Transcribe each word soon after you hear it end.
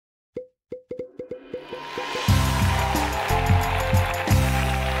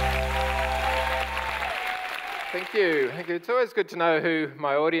Thank you. Thank you. It's always good to know who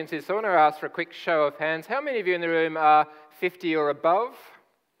my audience is. So I want to ask for a quick show of hands. How many of you in the room are 50 or above?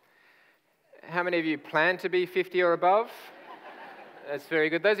 How many of you plan to be 50 or above? That's very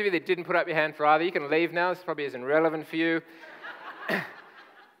good. Those of you that didn't put up your hand for either, you can leave now. This probably isn't relevant for you.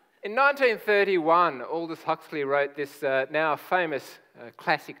 In 1931, Aldous Huxley wrote this now famous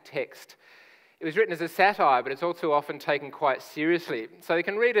classic text. It was written as a satire, but it's also often taken quite seriously. So you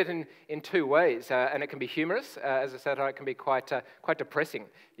can read it in two ways, and it can be humorous. As a satire, it can be quite depressing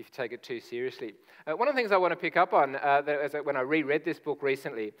if you take it too seriously. One of the things I want to pick up on when I reread this book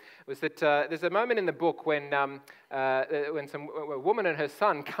recently was that there's a moment in the book when a woman and her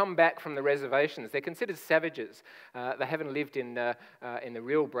son come back from the reservations. They're considered savages. They haven't lived in the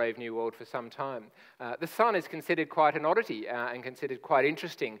real brave new world for some time. The son is considered quite an oddity and considered quite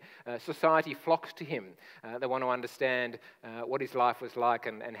interesting. Society flocks to him. They want to understand what his life was like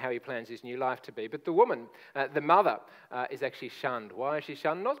and how he plans his new life to be. But the woman, the mother, is actually shunned. Why is she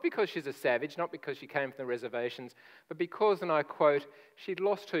shunned? Not because she's a savage, not because she came from the reservations, but because, and I quote, she'd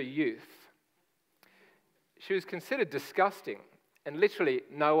lost her youth. She was considered disgusting, and literally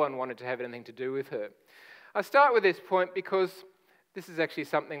no one wanted to have anything to do with her. I start with this point because this is actually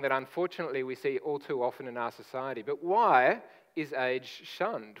something that unfortunately we see all too often in our society. But why is age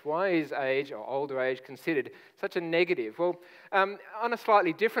shunned? Why is age or older age considered such a negative? Well, on a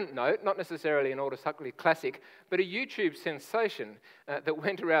slightly different note, not necessarily an Aldous Huxley classic, but a YouTube sensation that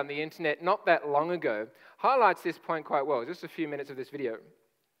went around the internet not that long ago highlights this point quite well. Just a few minutes of this video.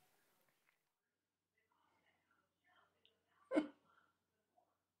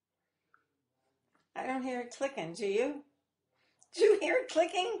 I don't hear it clicking, do you? Do you hear it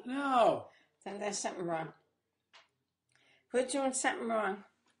clicking? No. Then there's something wrong. We're doing something wrong.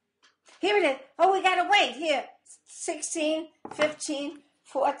 Here it is. Oh, we gotta wait. Here. 16, 15,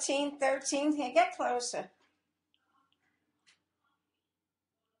 14, 13. Here, get closer.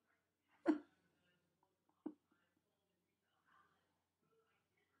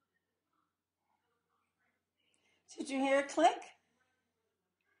 Did you hear it click?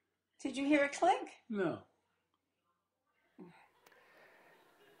 Did you hear it click? No.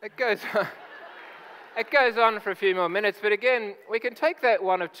 It goes on for a few more minutes, but again, we can take that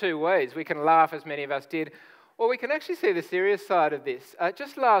one of two ways. We can laugh, as many of us did, or we can actually see the serious side of this.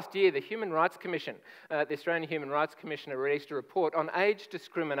 Just last year, the Human Rights Commission, the Australian Human Rights Commissioner, released a report on age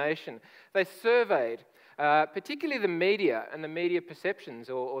discrimination. They surveyed particularly the media and the media perceptions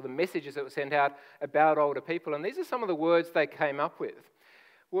or the messages that were sent out about older people, and these are some of the words they came up with.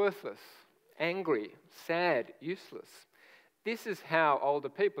 Worthless, angry, sad, useless. This is how older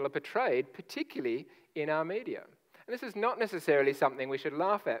people are portrayed, particularly in our media. And this is not necessarily something we should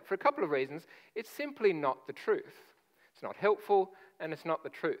laugh at. For a couple of reasons, it's simply not the truth. It's not helpful, and it's not the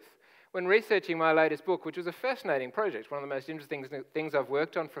truth. When researching my latest book, which was a fascinating project, one of the most interesting things I've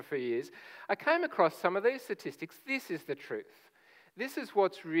worked on for a few years, I came across some of these statistics. This is the truth. This is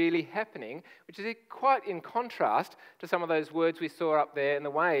what's really happening, which is quite in contrast to some of those words we saw up there and the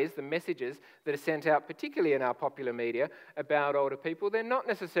ways, the messages that are sent out, particularly in our popular media, about older people. They're not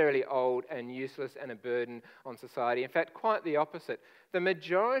necessarily old and useless and a burden on society. In fact, quite the opposite. The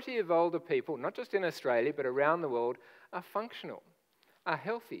majority of older people, not just in Australia, but around the world, are functional, are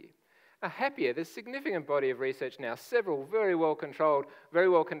healthy, are happier. There's a significant body of research now, several very well-controlled, very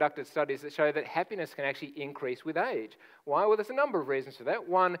well-conducted studies that show that happiness can actually increase with age. Why? Well, there's a number of reasons for that.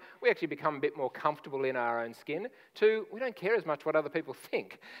 One, we actually become a bit more comfortable in our own skin. Two, we don't care as much what other people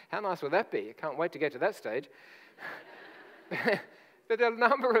think. How nice would that be? I can't wait to get to that stage. But a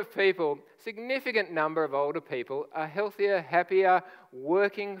number of people, significant number of older people, are healthier, happier,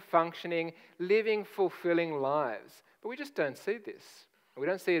 working, functioning, living fulfilling lives. But we just don't see this. We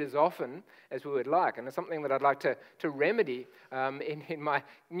don't see it as often as we would like, and it's something that I'd like to remedy in my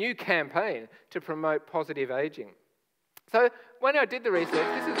new campaign to promote positive ageing. So when I did the research,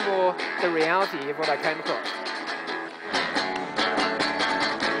 this is more the reality of what I came across.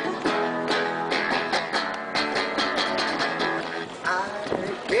 I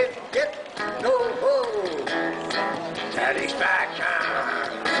get no satisfaction.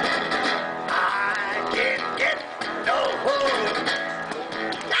 I get no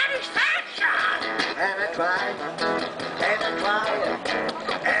and I try, and I try,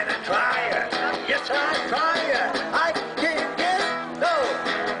 and I try, yes I try, I can't get no,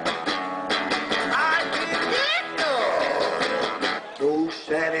 I can't get no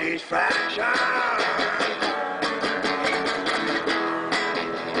satisfaction.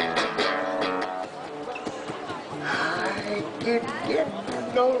 I can't get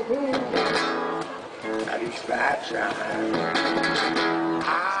no satisfaction. I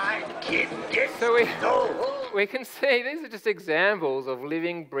can't get So we no we can see these are just examples of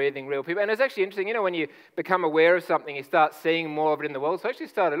living, breathing, real people. And it's actually interesting, you know, when you become aware of something, you start seeing more of it in the world. So I actually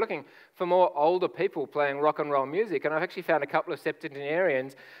started looking for more older people playing rock and roll music, and I've actually found a couple of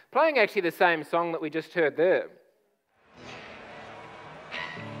septuagenarians playing actually the same song that we just heard there.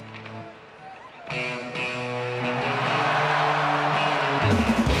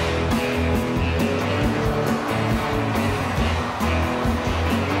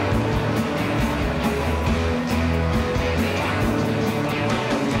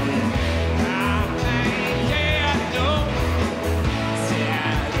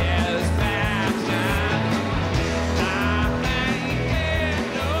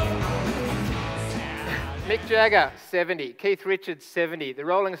 Mick Jagger, 70. Keith Richards, 70. The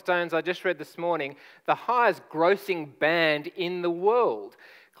Rolling Stones, I just read this morning, the highest grossing band in the world.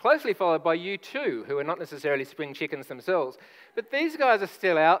 Closely followed by U2, who are not necessarily spring chickens themselves. But these guys are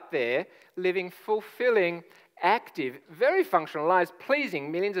still out there living fulfilling, active, very functional lives,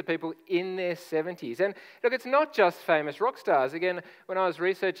 pleasing millions of people in their 70s. And look, it's not just famous rock stars. Again, when I was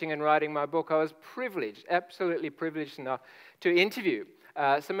researching and writing my book, I was privileged, absolutely privileged enough to interview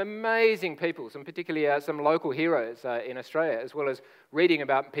some amazing people, particularly some local heroes in Australia, as well as reading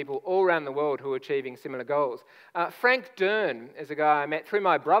about people all around the world who are achieving similar goals. Frank Dern is a guy I met through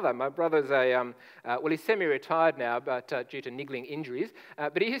my brother. My brother's he's semi-retired now, but due to niggling injuries.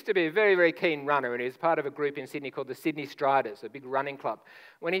 But he used to be a very, very keen runner, and he was part of a group in Sydney called the Sydney Striders, a big running club.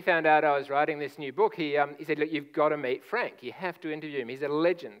 When he found out I was writing this new book, he said, look, you've got to meet Frank. You have to interview him. He's a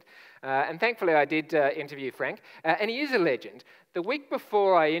legend. And thankfully I did interview Frank, and he is a legend. The week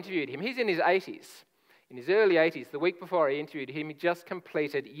before I interviewed him, he's in his 80s, in his early 80s, the week before I interviewed him, he just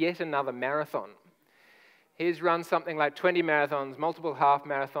completed yet another marathon. He's run something like 20 marathons, multiple half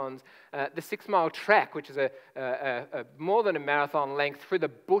marathons, the 6-mile track, which is a more than a marathon length through the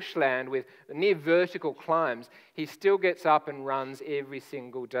bushland with near vertical climbs. He still gets up and runs every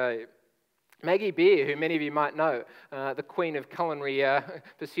single day. Maggie Beer, who many of you might know, the queen of culinary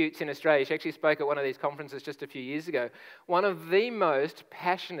pursuits in Australia, she actually spoke at one of these conferences just a few years ago. One of the most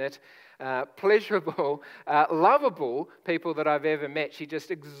passionate, pleasurable, lovable people that I've ever met. She just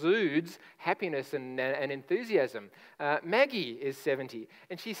exudes happiness and enthusiasm. Maggie is 70,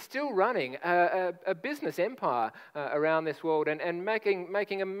 and she's still running a business empire around this world and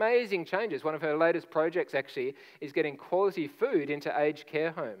making amazing changes. One of her latest projects actually is getting quality food into aged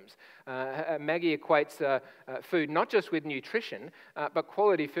care homes. Maggie equates food not just with nutrition, but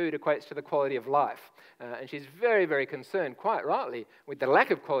quality food equates to the quality of life. And she's very, very concerned, quite rightly, with the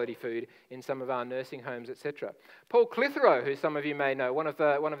lack of quality food in some of our nursing homes, etc. Paul Clitheroe, who some of you may know, one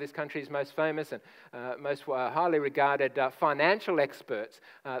of this country's most famous and most highly regarded financial experts,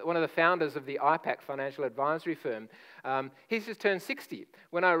 one of the founders of the IPAC financial advisory firm. He's just turned 60.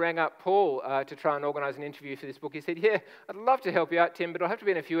 When I rang up Paul to try and organise an interview for this book, he said, yeah, I'd love to help you out, Tim, but I'll have to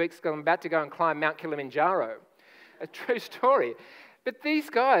be in a few weeks because I'm about to go and climb Mount Kilimanjaro. A true story. But these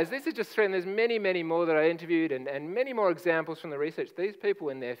guys, these are just three, and there's many, many more that I interviewed and many more examples from the research. These people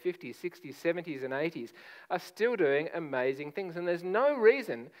in their 50s, 60s, 70s and 80s are still doing amazing things, and there's no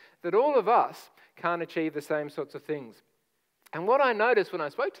reason that all of us can't achieve the same sorts of things. And what I noticed when I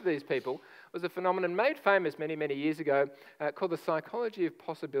spoke to these people was a phenomenon made famous many, many years ago called the psychology of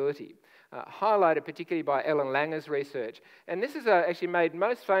possibility, highlighted particularly by Ellen Langer's research. And this is actually made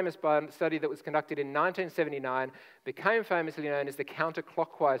most famous by a study that was conducted in 1979, became famously known as the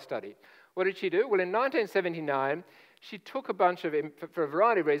counterclockwise study. What did she do? Well, in 1979, she took a bunch of, for a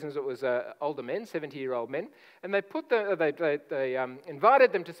variety of reasons, it was older men, 70-year-old men, and they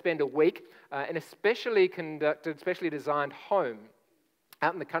invited them to spend a week in a specially designed home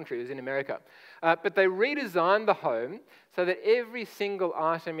out in the country. It was in America. But they redesigned the home so that every single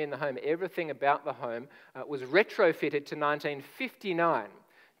item in the home, everything about the home, was retrofitted to 1959,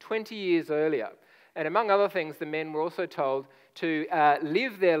 20 years earlier. And among other things, the men were also told to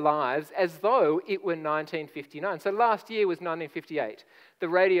live their lives as though it were 1959. So last year was 1958. The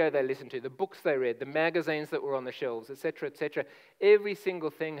radio they listened to, the books they read, the magazines that were on the shelves, etc., etc. Every single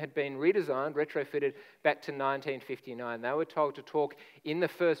thing had been redesigned, retrofitted back to 1959. They were told to talk in the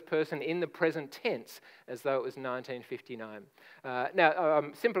first person, in the present tense, as though it was 1959. Now,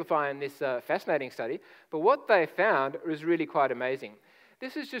 I'm simplifying this fascinating study, but what they found was really quite amazing.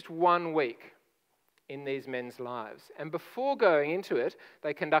 This is just 1 week in these men's lives. And before going into it,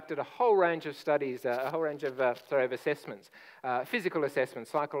 they conducted a whole range of studies, a whole range of assessments, physical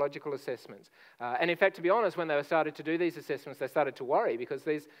assessments, psychological assessments. And in fact, to be honest, when they started to do these assessments, they started to worry because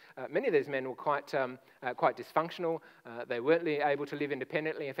many of these men were quite dysfunctional. They weren't able to live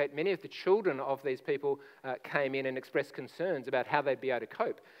independently. In fact, many of the children of these people came in and expressed concerns about how they'd be able to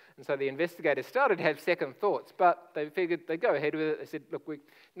cope. And so the investigators started to have second thoughts, but they figured they'd go ahead with it. They said, look,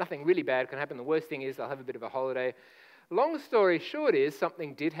 nothing really bad can happen. The worst thing is they'll have a bit of a holiday. Long story short is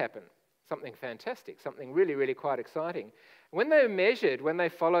something did happen, something fantastic, something really, really quite exciting. When they measured, when they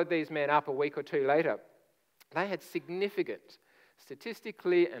followed these men up a week or two later, they had significant,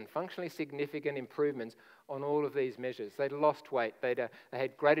 statistically and functionally significant improvements on all of these measures. They'd lost weight, they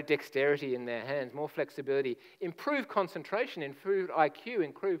had greater dexterity in their hands, more flexibility, improved concentration, improved IQ,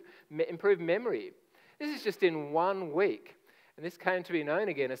 improved memory. This is just in 1 week. And this came to be known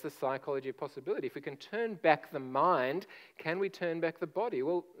again as the psychology of possibility. If we can turn back the mind, can we turn back the body?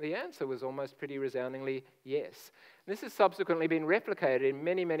 Well, the answer was almost pretty resoundingly yes. And this has subsequently been replicated in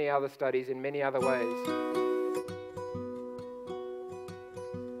many, many other studies in many other ways.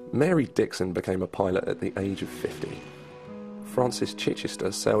 Mary Dixon became a pilot at the age of 50. Francis Chichester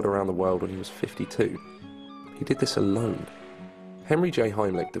sailed around the world when he was 52. He did this alone. Henry J.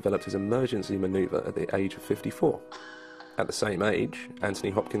 Heimlich developed his emergency manoeuvre at the age of 54. At the same age, Anthony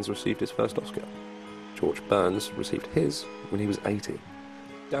Hopkins received his first Oscar. George Burns received his when he was 80.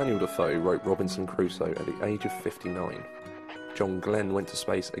 Daniel Defoe wrote Robinson Crusoe at the age of 59. John Glenn went to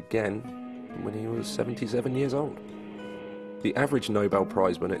space again when he was 77 years old. The average Nobel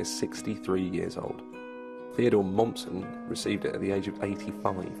Prize winner is 63 years old. Theodore Mommsen received it at the age of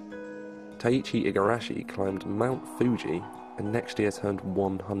 85. Taiichi Igarashi climbed Mount Fuji and next year turned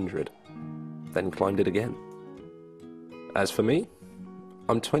 100. Then climbed it again. As for me,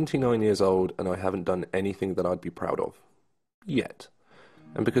 I'm 29 years old and I haven't done anything that I'd be proud of. Yet.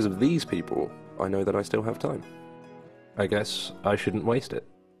 And because of these people, I know that I still have time. I guess I shouldn't waste it.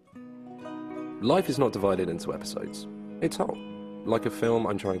 Life is not divided into episodes. It's whole, like a film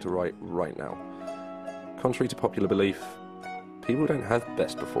I'm trying to write right now. Contrary to popular belief, people don't have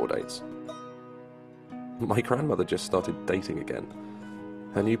best before dates. My grandmother just started dating again.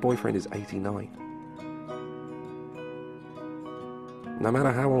 Her new boyfriend is 89. No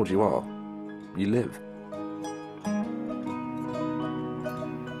matter how old you are, you live.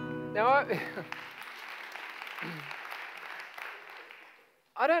 Now,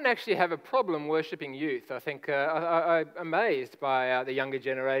 I don't actually have a problem worshipping youth. I think I'm amazed by the younger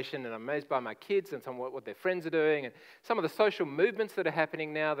generation, and I'm amazed by my kids and what their friends are doing, and some of the social movements that are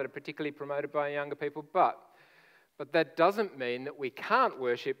happening now that are particularly promoted by younger people. But that doesn't mean that we can't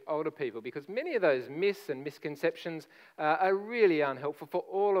worship older people, because many of those myths and misconceptions are really unhelpful for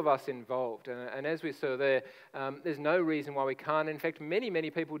all of us involved. And as we saw there, there's no reason why we can't. In fact, many, many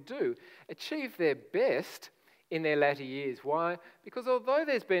people do achieve their best in their latter years. Why? Because although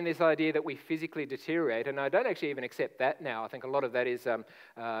there's been this idea that we physically deteriorate, and I don't actually even accept that now, I think a lot of that is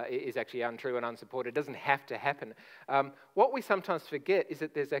actually untrue and unsupported. It doesn't have to happen. What we sometimes forget is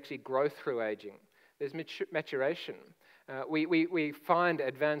that there's actually growth through aging. There's maturation. We find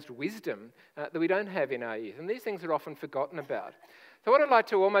advanced wisdom that we don't have in our youth, and these things are often forgotten about. So what I'd like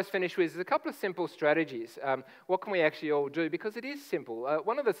to almost finish with is a couple of simple strategies. What can we actually all do? Because it is simple.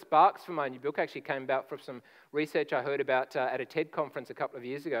 One of the sparks for my new book actually came about from some research I heard about at a TED conference a couple of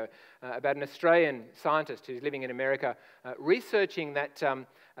years ago about an Australian scientist who's living in America researching that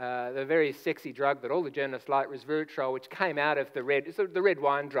the very sexy drug that all the journalists like, resveratrol, which came out of the red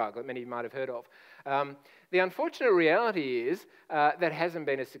wine drug that many of you might have heard of. The unfortunate reality is that hasn't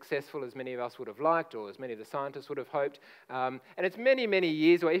been as successful as many of us would have liked, or as many of the scientists would have hoped. And it's many, many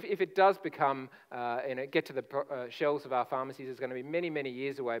years away. If it does become, get to the shelves of our pharmacies, it's going to be many, many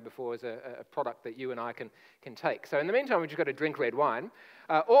years away before it's a product that you and I can take. So in the meantime, we've just got to drink red wine,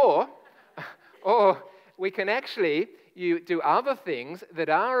 or we can actually do other things that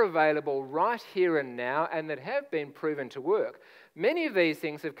are available right here and now and that have been proven to work. Many of these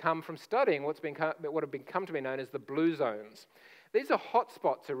things have come from studying what have come to be known as the blue zones. These are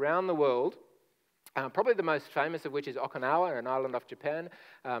hotspots around the world, probably the most famous of which is Okinawa, an island off Japan,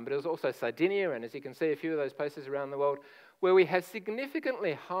 but there's also Sardinia, and as you can see, a few of those places around the world, where we have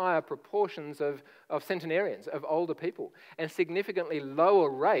significantly higher proportions of centenarians, of older people, and significantly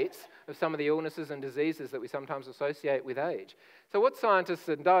lower rates of some of the illnesses and diseases that we sometimes associate with age. So what scientists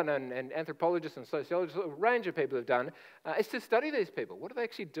have done, and anthropologists and sociologists, a range of people have done, is to study these people. What are they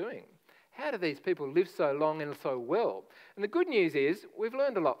actually doing? How do these people live so long and so well? And the good news is we've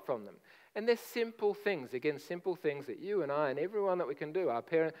learned a lot from them. And they're simple things, again, simple things that you and I and everyone that we can do, our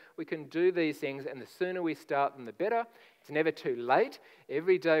parents, we can do these things, and the sooner we start them, the better. It's never too late.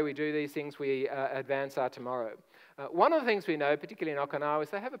 Every day we do these things, we advance our tomorrow. One of the things we know, particularly in Okinawa, is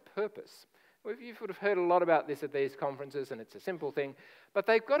they have a purpose. You would have heard a lot about this at these conferences, and it's a simple thing, but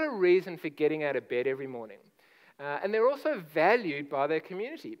they've got a reason for getting out of bed every morning. And they're also valued by their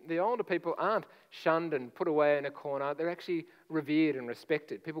community. The older people aren't shunned and put away in a corner. They're actually revered and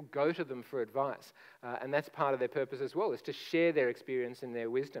respected. People go to them for advice. And that's part of their purpose as well, is to share their experience and their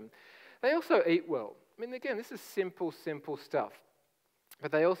wisdom. They also eat well. I mean, again, this is simple stuff.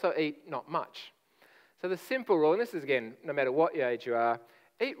 But they also eat not much. So the simple rule, and this is, again, no matter what age you are,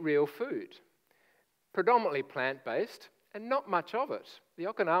 eat real food. Predominantly plant-based, and not much of it. The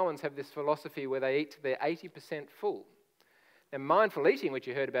Okinawans have this philosophy where they eat till they're 80% full. Now, mindful eating, which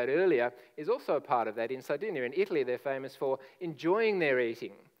you heard about earlier, is also a part of that. In Sardinia, in Italy, they're famous for enjoying their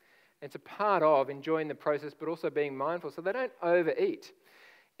eating. It's a part of enjoying the process, but also being mindful, so they don't overeat.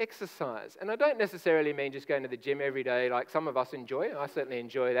 Exercise, and I don't necessarily mean just going to the gym every day like some of us enjoy. I certainly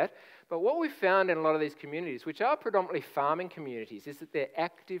enjoy that. But what we've found in a lot of these communities, which are predominantly farming communities, is that they're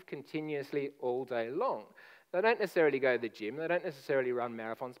active continuously all day long. They don't necessarily go to the gym, they don't necessarily run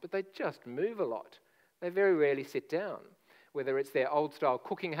marathons, but they just move a lot. They very rarely sit down, whether it's their old-style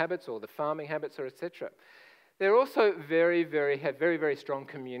cooking habits or the farming habits or etc. They're also have very strong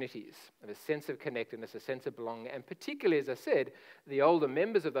communities, of a sense of connectedness, a sense of belonging, and particularly, as I said, the older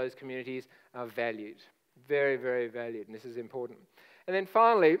members of those communities are valued, very valued, and this is important. And then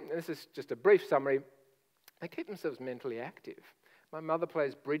finally, and this is just a brief summary, they keep themselves mentally active. My mother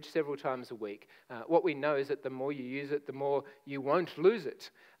plays bridge several times a week. What we know is that the more you use it, the more you won't lose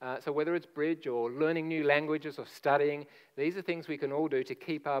it. So whether it's bridge or learning new languages or studying, these are things we can all do to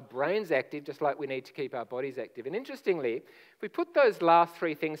keep our brains active, just like we need to keep our bodies active. And interestingly, if we put those last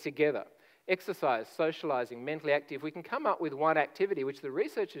three things together, exercise, socialising, mentally active, we can come up with one activity which the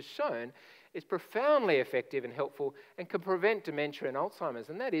research has shown is profoundly effective and helpful and can prevent dementia and Alzheimer's,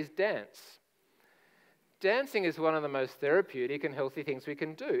 and that is dance. Dancing is one of the most therapeutic and healthy things we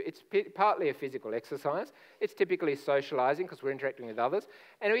can do. It's partly a physical exercise. It's typically socialising because we're interacting with others.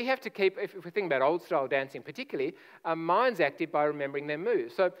 And we have to keep, if we think about old-style dancing particularly, our minds active by remembering their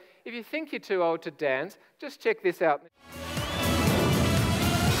moves. So if you think you're too old to dance, just check this out.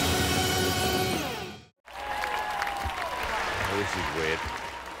 Oh, this is weird.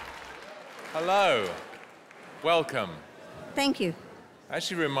 Hello. Welcome. Thank you.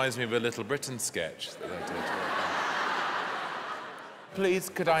 Actually reminds me of a Little Britain sketch that I did. Please,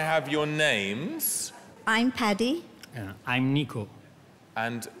 could I have your names? I'm Paddy. I'm Nico.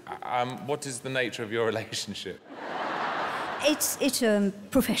 And what is the nature of your relationship? It's a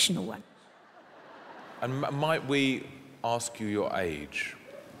professional one. And might we ask you your age?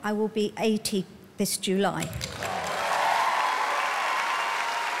 I will be 80 this July.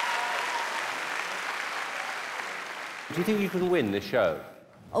 Do you think you can win this show?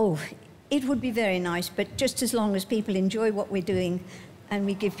 Oh, it would be very nice, but just as long as people enjoy what we're doing and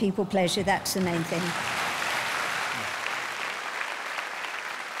we give people pleasure, that's the main thing.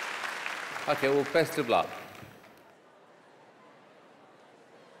 OK, well, best of luck.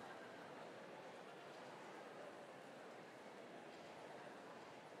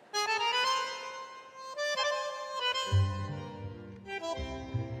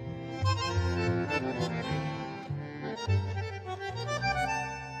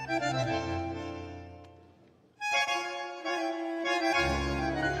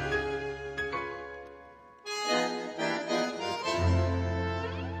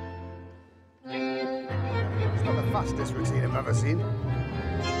 Fastest routine I've ever seen.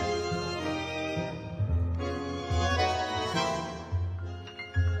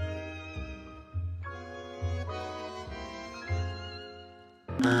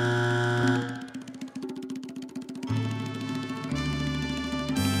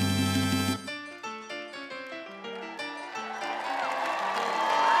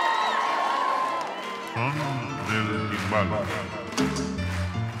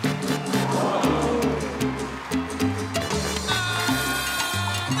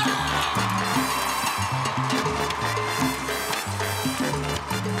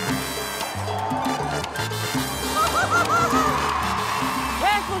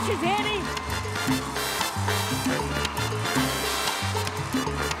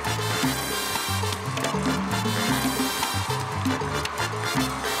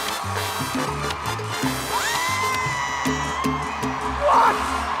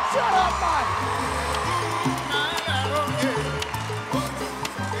 Shut up, man!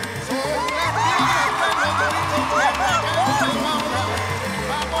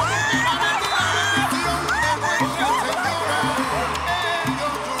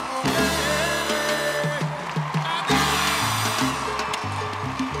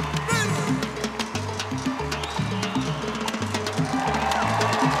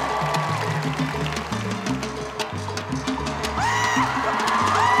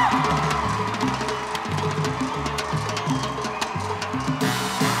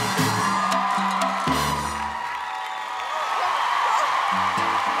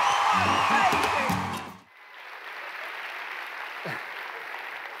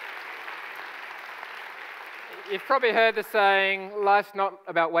 You've probably heard the saying, life's not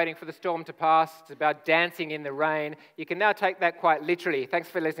about waiting for the storm to pass, it's about dancing in the rain. You can now take that quite literally. Thanks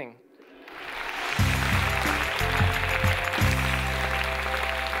for listening.